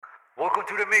Welcome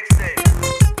to the mixtape.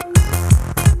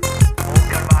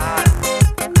 Oscar Bajal.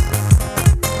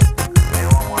 Le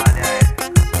vamos a darle a él.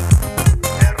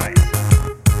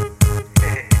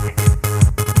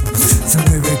 Se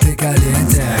mueve que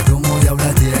caliente, como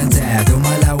diabla tiente.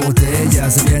 Toma la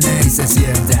botella, se viene y se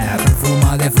siente.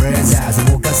 Perfuma de fresa, su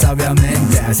boca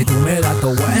sabiamente. Si tú me das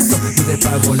todo eso, yo te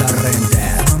pago la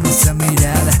renta. Mami, esa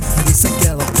mirada me dice que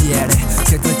lo quiere,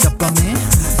 que tú echas pa' mí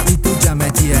y tú ya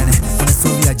me tienes. Con eso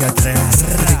de allá atrás,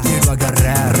 te quiero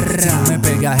agarrar. Si no me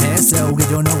pegas eso, que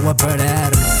yo no voy a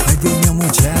parar. Ay, Dios mío,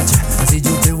 muchacha, así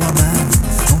yo te voy a amar.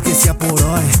 Aunque sea por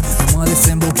hoy, vamos a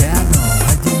desembocarnos.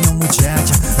 Ay, Dios mío,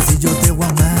 muchacha, así yo te voy a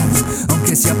amar.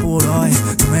 Aunque sea por hoy,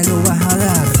 tú me lo vas a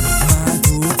dar.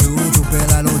 Tú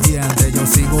pela los dientes. Yo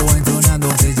sigo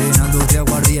entonándote, llenándote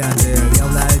aguardiente.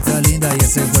 Diabla está linda y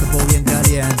ese cuerpo bien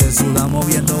caliente. Sudamos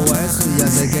viendo eso y ya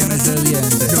sé que me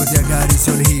sediente. Yo te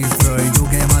acaricio el gistro y tú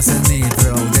quemas el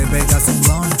nitro. Te pegas un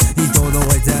blunt y todo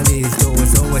está listo.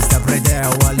 Eso está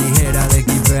apretado a ligera de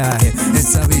equipaje.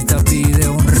 Esa vista pide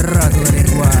un rato de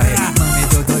lenguaje. Mami,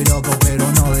 yo estoy loco pero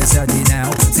no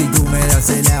desatinado. Si tú me das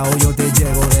el lado yo te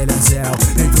llevo del lanzado.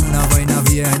 Es una vaina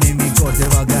bien y mi corte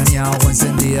va cañado.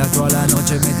 Encendida toda la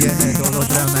noche me tiene todo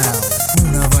tramado.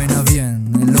 Una vaina bien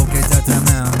es lo que está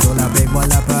tramando. La pego a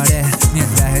la pared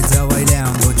mientras está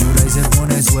bailando. Chula y se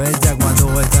pone suelta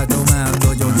cuando está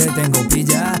tomando. Yo te tengo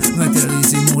pilla, no estés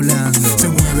disimulando. Se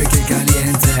mueve que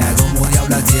caliente, como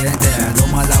diabla tiente.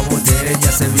 Toma la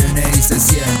botella, se viene y se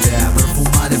siente.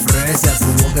 Perfuma de fresa, su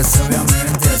boca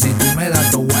sabiamente. Si tú me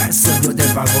das todo eso, yo te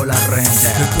pago la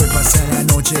renta. Después pasa la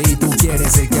noche y tú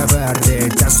quieres escaparte.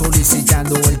 Estás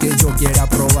solicitando el que yo quiera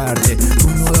probarte. Tú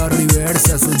no das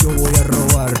reversa, so yo voy a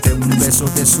robarte. Un beso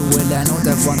te sube la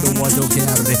nota cuando voy a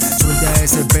toquearte. Suelta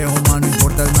ese espejo, man, no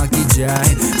importa el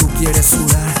maquillaje. Tú quieres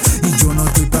sudar y yo no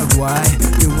estoy pa' guay.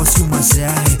 Te voy a hacer un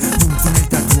masaje, junto en el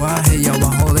tatuaje y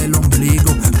abajo del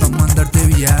ombligo, pa' mandarte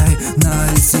viaje. Nada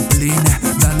de disciplina,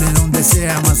 dale donde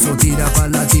sea, más o tira pa'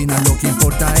 latina. Lo que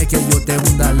importa es que yo te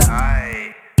hunda la...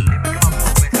 Ay, dime que vamos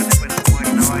a comenzar después con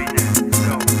esta vaina.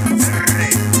 Dímelo.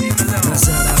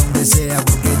 Abrazar a donde sea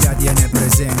porque ya tiene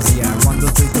presencia. Cuando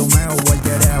estoy tomeo o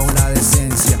altereo la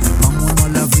decencia. Vámonos a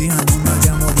la fija, no nos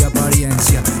hagamos de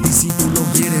apariencia. Y si tú lo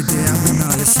quieres te hago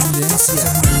una descendencia.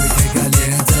 Se mueve que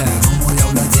caliente, como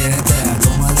diabla tiente.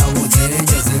 Toma la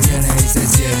botella, se viene y se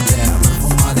siente.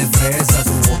 Perfuma de fresa,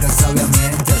 su boca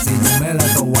sabiamente. Si tú me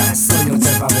das todo eso, yo te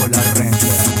pago la renta.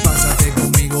 Pásate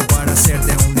conmigo para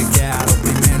hacerte un declaro.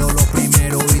 Primero lo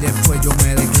primero y después yo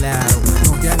me declaro.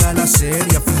 No te hagas la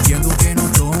seria fingiendo que no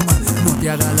toma. No te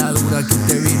hagas la dura que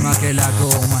usted misma que la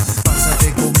coma.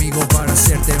 Pásate conmigo para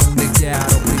hacerte un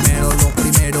declaro. Primero lo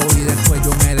primero y después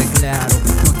yo me declaro.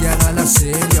 No te hagas la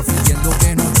seria fingiendo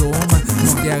que no toma.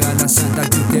 No te hagas la santa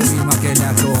que usted misma que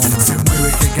la coma. Se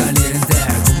mueve que caliente,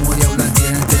 como diabla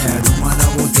tiente. Toma la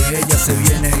botella, se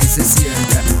viene y se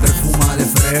siente. Perfuma de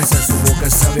fresa, su boca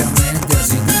sabiamente.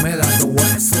 Si tú me das todo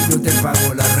eso, yo te pago